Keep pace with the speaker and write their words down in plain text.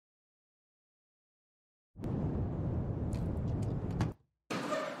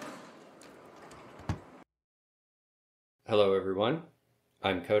Hello everyone,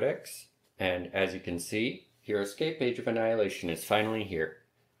 I'm Codex, and as you can see, Heroscape Age of Annihilation is finally here.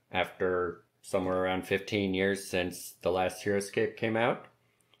 After somewhere around 15 years since the last Heroscape came out,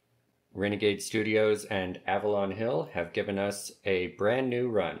 Renegade Studios and Avalon Hill have given us a brand new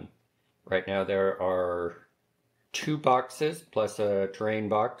run. Right now there are 2 boxes plus a terrain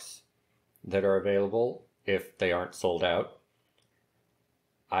box that are available if they aren't sold out.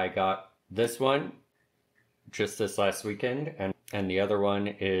 I got this one just this last weekend, and the other one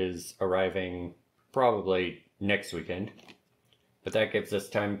is arriving probably next weekend. But that gives us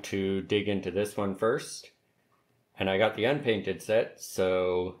time to dig into this one first. And I got the unpainted set,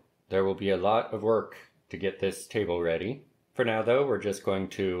 so there will be a lot of work to get this table ready. For now though, we're just going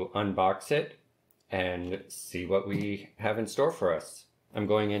to unbox it and see what we have in store for us. I'm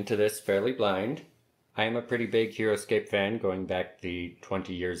going into this fairly blind. I am a pretty big Heroscape fan, going back the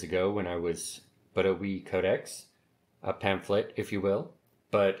 20 years ago when I was but a wee codex, a pamphlet if you will.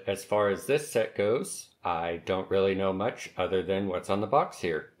 But as far as this set goes, I don't really know much other than what's on the box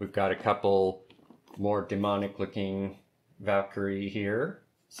here. We've got a couple more demonic looking Valkyrie here,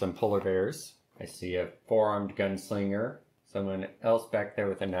 some polar bears. I see a 4-armed gunslinger, someone else back there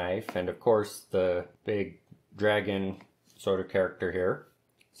with a knife, and of course the big dragon sort of character here.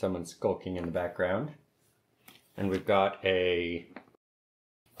 Someone skulking in the background. And we've got a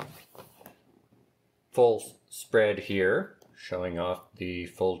full spread here, showing off the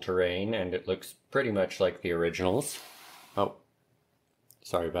full terrain, and it looks pretty much like the originals. Oh,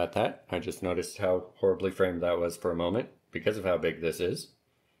 sorry about that. I just noticed how horribly framed that was for a moment because of how big this is.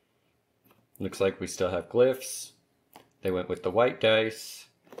 Looks like we still have glyphs. They went with the white dice.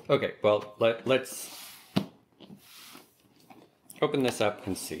 Okay, well, let's open this up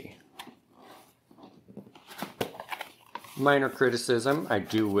and see. Minor criticism, I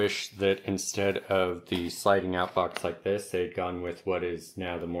do wish that instead of the sliding out box like this, they'd gone with what is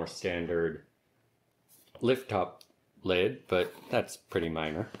now the more standard lift top lid, but that's pretty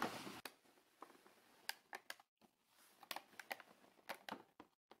minor.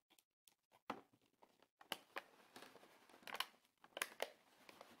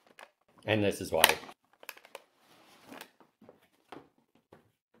 And this is why.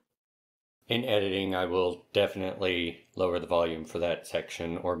 In editing, I will definitely lower the volume for that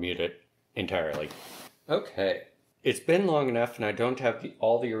section or mute it entirely. Okay, it's been long enough and I don't have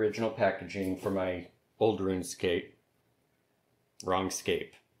all the original packaging for my old RuneScape.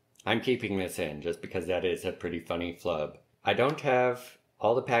 Wrongscape. I'm keeping this in just because that is a pretty funny flub. I don't have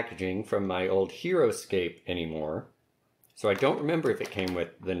all the packaging from my old Heroscape anymore, so I don't remember if it came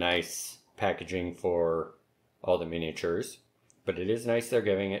with the nice packaging for all the miniatures, but it is nice they're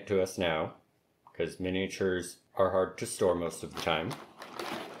giving it to us now, because miniatures are hard to store most of the time.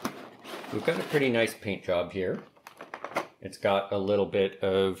 We've got a pretty nice paint job here. It's got a little bit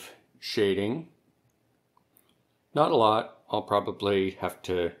of shading. Not a lot. I'll probably have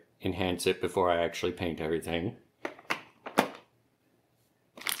to enhance it before I actually paint everything.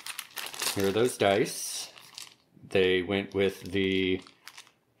 Here are those dice. They went with the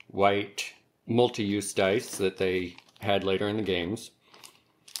white multi-use dice that they had later in the games.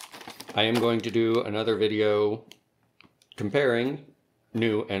 I am going to do another video comparing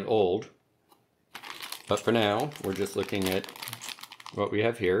new and old, but for now we're just looking at what we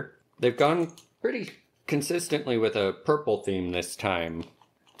have here. They've gone pretty consistently with a purple theme this time.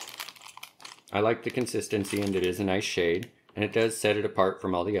 I like the consistency and it is a nice shade, and it does set it apart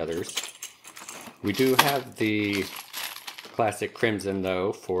from all the others. We do have the classic crimson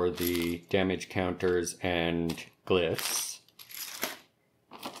though for the damage counters and glyphs.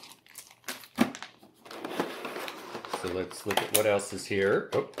 So let's look at what else is here.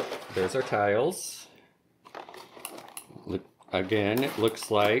 Oh, there's our tiles. Look, again, it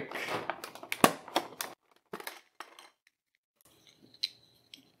looks like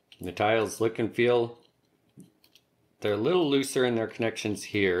the tiles look and feel, they're a little looser in their connections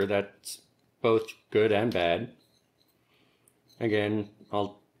here. That's both good and bad. Again,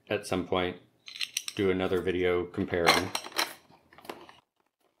 I'll at some point do another video comparing.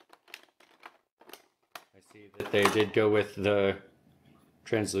 I see that they did go with the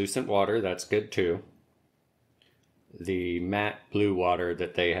translucent water, that's good too. The matte blue water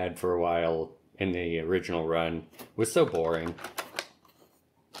that they had for a while in the original run was so boring.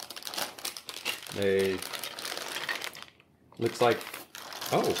 They looks like,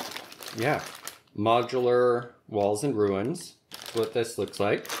 oh yeah, modular walls and ruins. That's what this looks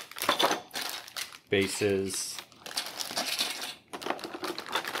like. Bases,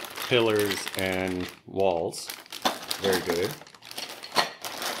 pillars, and walls. Very good.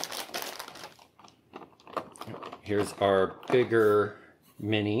 Here's our bigger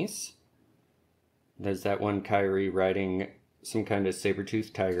minis. There's that one Kyrie riding some kind of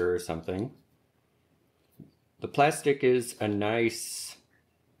saber-toothed tiger or something. The plastic is a nice,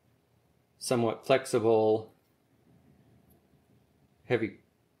 somewhat flexible, heavy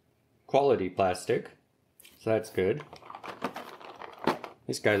quality plastic, so that's good.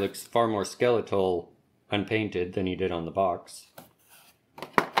 This guy looks far more skeletal unpainted than he did on the box.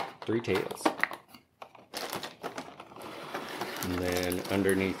 3 tails. And then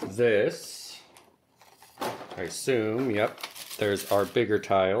underneath this, I assume, yep, there's our bigger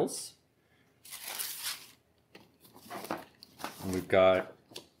tiles. And we've got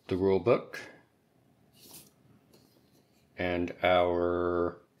the rule book and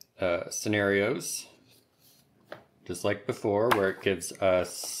our scenarios, just like before, where it gives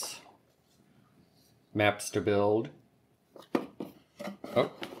us maps to build.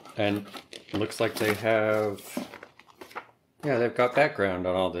 Oh, and it looks like they have, yeah, they've got background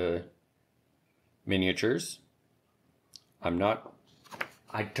on all the miniatures.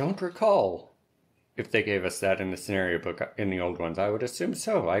 I don't recall if they gave us that in the scenario book in the old ones. I would assume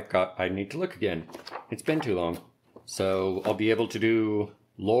so. I need to look again. It's been too long. So I'll be able to do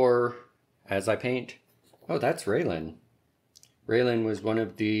lore as I paint. Oh, that's Raylan. Raylan was one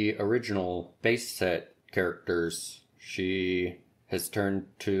of the original base set characters. She has turned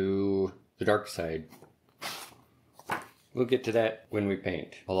to the dark side. We'll get to that when we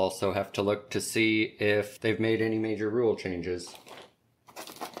paint. I'll also have to look to see if they've made any major rule changes.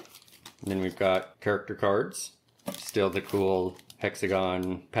 And then we've got character cards. Still the cool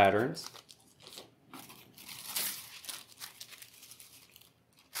hexagon patterns.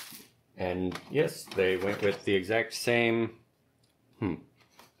 And yes, they went with the exact same...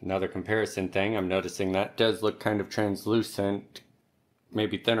 Another comparison thing. I'm noticing that does look kind of translucent.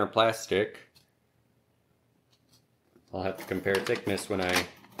 Maybe thinner plastic. I'll have to compare thickness when I...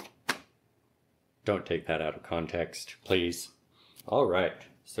 Don't take that out of context, please. Alright,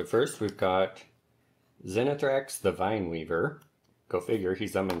 so first we've got Zenithrax the Vine Weaver. Go figure, he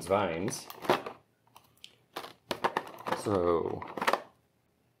summons vines. So...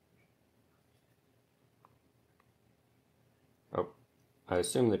 Oh, I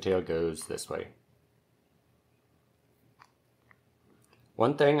assume the tail goes this way.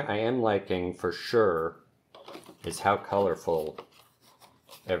 One thing I am liking for sure is how colorful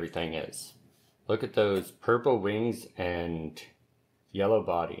everything is. Look at those purple wings and yellow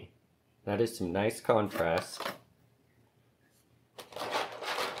body. That is some nice contrast.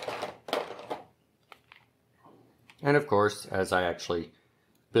 And of course, as I actually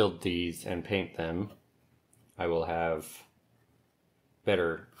build these and paint them, I will have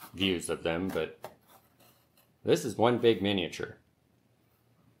better views of them, but this is one big miniature.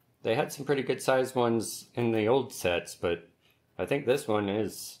 They had some pretty good sized ones in the old sets, but I think this one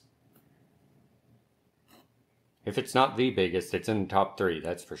is, if it's not the biggest, it's in the top 3,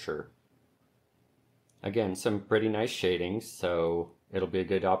 that's for sure. Again, some pretty nice shadings, so it'll be a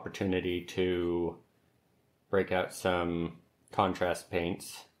good opportunity to break out some contrast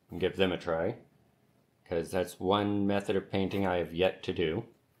paints and give them a try, because that's one method of painting I have yet to do.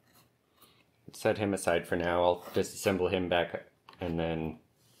 Let's set him aside for now. I'll disassemble him back and then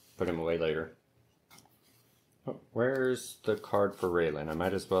put him away later. Oh, where's the card for Raylan? I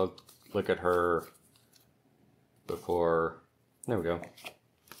might as well look at her before... There we go.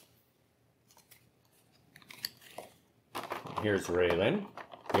 Here's Raylan.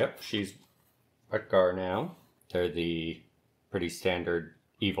 Yep, she's Utgar now. They're the pretty standard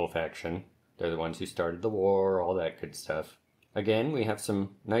evil faction. They're the ones who started the war, all that good stuff. Again, we have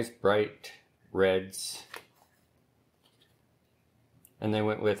some nice bright reds. And they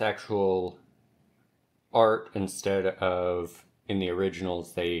went with actual art instead of, in the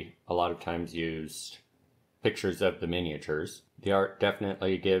originals, they a lot of times used pictures of the miniatures. The art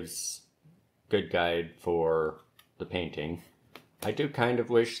definitely gives good guide for the painting. I do kind of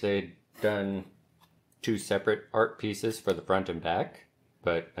wish they'd done 2 separate art pieces for the front and back,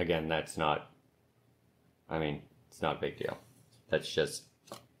 but again, that's not, I mean, it's not a big deal. That's just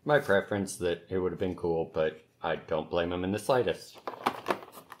my preference that it would have been cool, but I don't blame them in the slightest.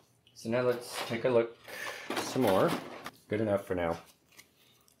 So now let's take a look some more. Good enough for now.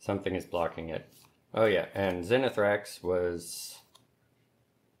 Something is blocking it. Oh yeah, and Zenithrax was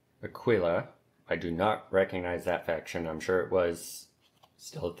Aquila. I do not recognize that faction. I'm sure it was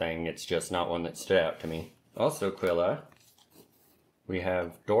still a thing. It's just not one that stood out to me. Also Aquila, we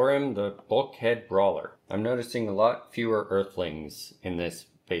have Dorim the Bulkhead Brawler. I'm noticing a lot fewer Earthlings in this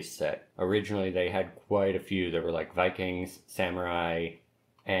base set. Originally they had quite a few. There were like Vikings, Samurai,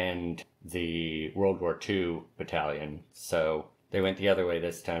 and the World War II battalion. So they went the other way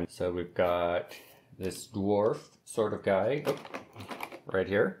this time. So we've got this dwarf sort of guy right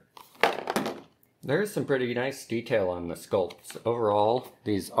here. There's some pretty nice detail on the sculpts. Overall,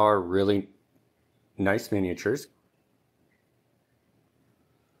 these are really nice miniatures.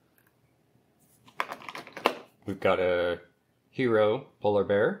 We've got a hero polar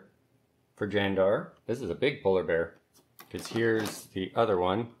bear for Jandar. This is a big polar bear, because here's the other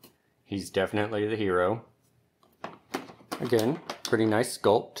one. He's definitely the hero. Again, pretty nice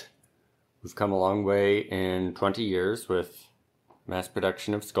sculpt. We've come a long way in 20 years with mass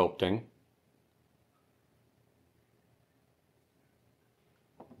production of sculpting.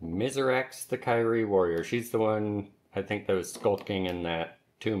 Mizrax the Kyrie warrior. She's the one, I think, that was skulking in that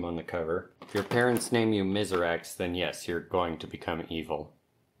tomb on the cover. If your parents name you Mizrax, then yes, you're going to become evil.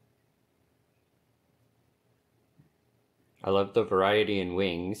 I love the variety in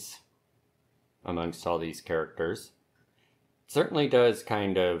wings amongst all these characters. It certainly does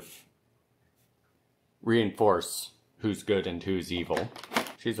kind of reinforce who's good and who's evil.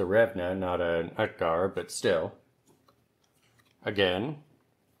 She's a Revna, not an Utgar, but still. Again,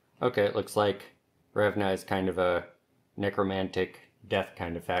 okay, it looks like Revna is kind of a necromantic death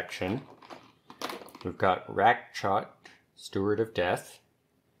kind of faction. We've got Rakchot, Steward of Death.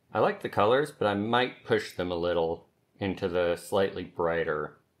 I like the colors, but I might push them a little into the slightly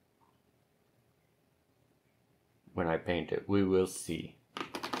brighter when I paint it. We will see.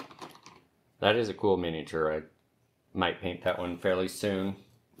 That is a cool miniature. I might paint that one fairly soon.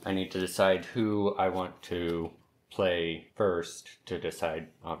 I need to decide who I want to play first to decide,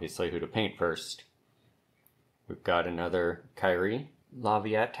 obviously, who to paint first. We've got another Kyrie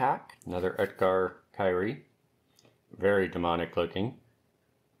Laviatak, another Utgar Kyrie. Very demonic looking.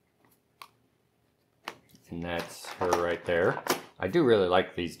 And that's her right there. I do really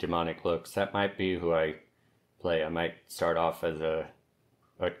like these demonic looks. That might be who I play. I might start off as a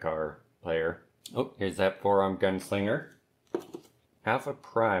Utgar player. Oh, here's that forearm gunslinger. Alpha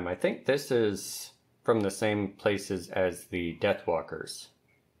Prime. I think this is from the same places as the Deathwalkers.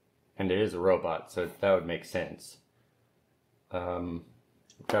 And it is a robot, so that would make sense.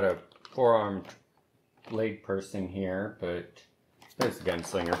 We've got a four-armed blade person here, but there's the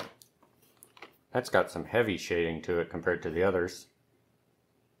gunslinger. That's got some heavy shading to it compared to the others.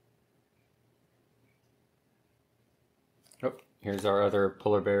 Oh, here's our other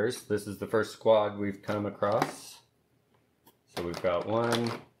polar bears. This is the first squad we've come across. So we've got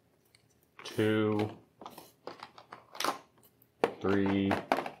 1, 2, 3,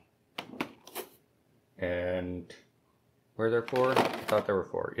 and were there 4? I thought there were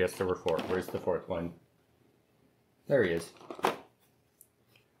 4. Yes, there were 4. Where's the 4th one? There he is.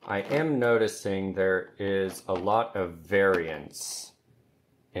 I am noticing there is a lot of variance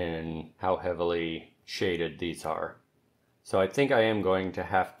in how heavily shaded these are. So I think I am going to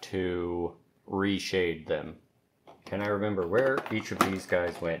have to reshade them. Can I remember where each of these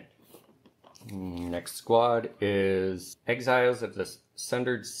guys went? Next squad is Exiles of the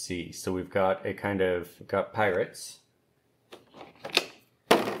Sundered Sea. So we've got a kind of, got pirates.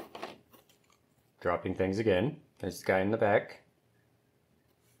 Dropping things again. There's this guy in the back.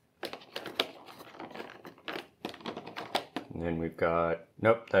 And then we've got,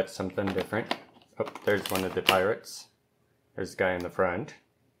 nope, that's something different. Oh, there's one of the pirates. There's the guy in the front.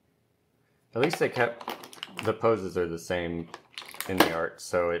 At least they kept, the poses are the same in the art,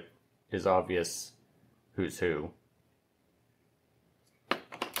 so it is obvious who's who.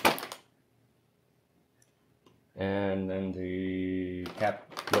 And then the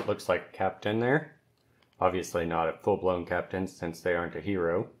what looks like captain there. Obviously not a full-blown captain since they aren't a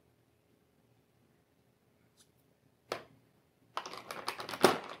hero.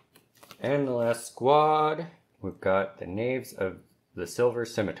 And the last squad, we've got the Knaves of the Silver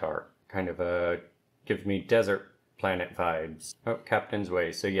Scimitar. Kind of gives me desert planet vibes. Oh, Captain's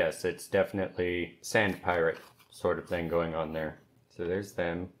Way. So yes, it's definitely sand pirate sort of thing going on there. So there's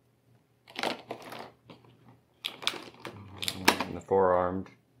them. And the four-armed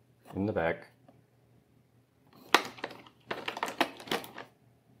in the back.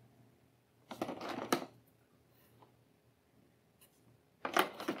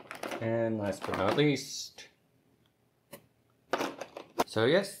 And last but not least, so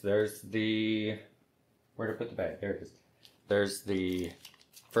yes, there's the, where to put the bag? There it is. There's the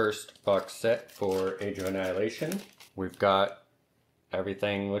first box set for Age of Annihilation. We've got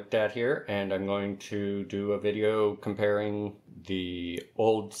everything looked at here, and I'm going to do a video comparing the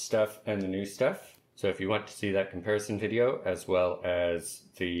old stuff and the new stuff. So if you want to see that comparison video, as well as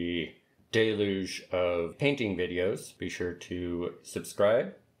the deluge of painting videos, be sure to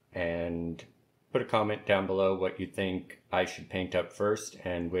subscribe and put a comment down below what you think I should paint up first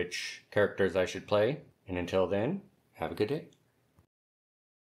and which characters I should play. And until then, have a good day.